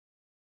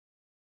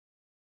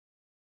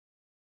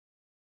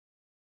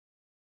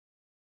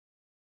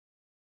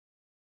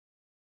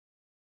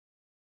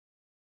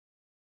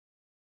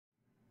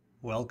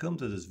Welcome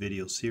to this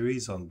video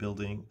series on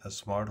building a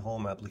smart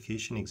home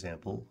application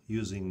example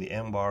using the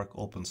Embark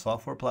open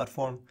software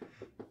platform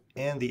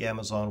and the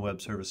Amazon Web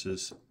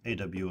Services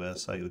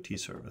AWS IoT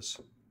service.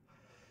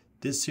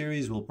 This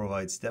series will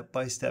provide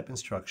step-by-step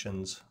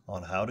instructions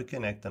on how to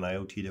connect an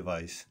IoT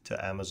device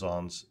to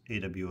Amazon's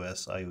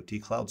AWS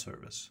IoT cloud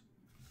service.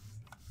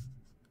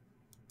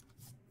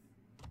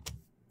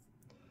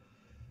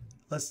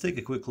 Let's take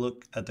a quick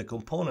look at the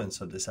components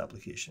of this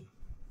application.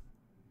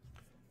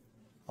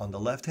 On the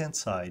left-hand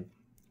side,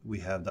 we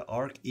have the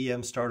Arc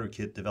EM Starter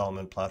Kit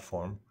development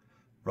platform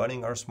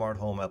running our smart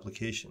home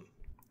application.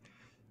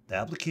 The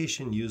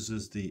application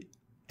uses the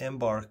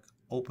Embark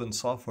Open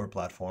Software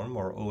Platform,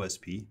 or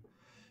OSP,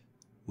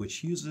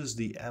 which uses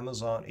the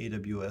Amazon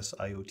AWS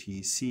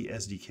IoT C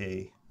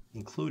SDK,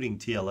 including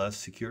TLS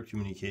secure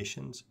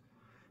communications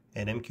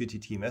and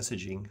MQTT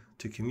messaging,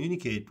 to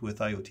communicate with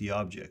IoT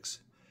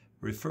objects,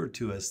 referred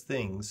to as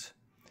things,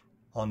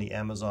 on the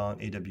Amazon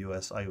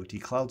AWS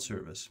IoT cloud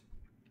service.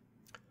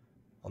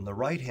 On the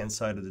right-hand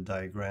side of the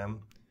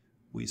diagram,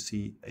 we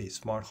see a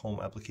smart home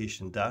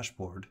application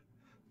dashboard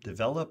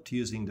developed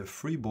using the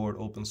Freeboard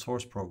open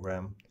source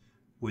program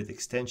with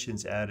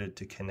extensions added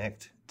to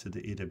connect to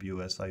the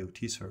AWS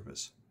IoT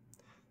service.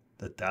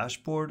 The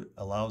dashboard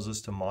allows us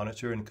to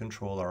monitor and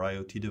control our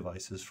IoT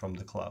devices from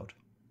the cloud.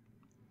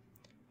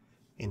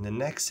 In the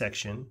next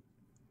section,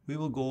 we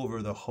will go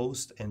over the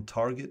host and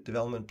target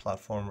development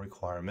platform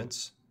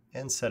requirements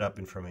and setup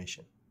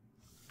information.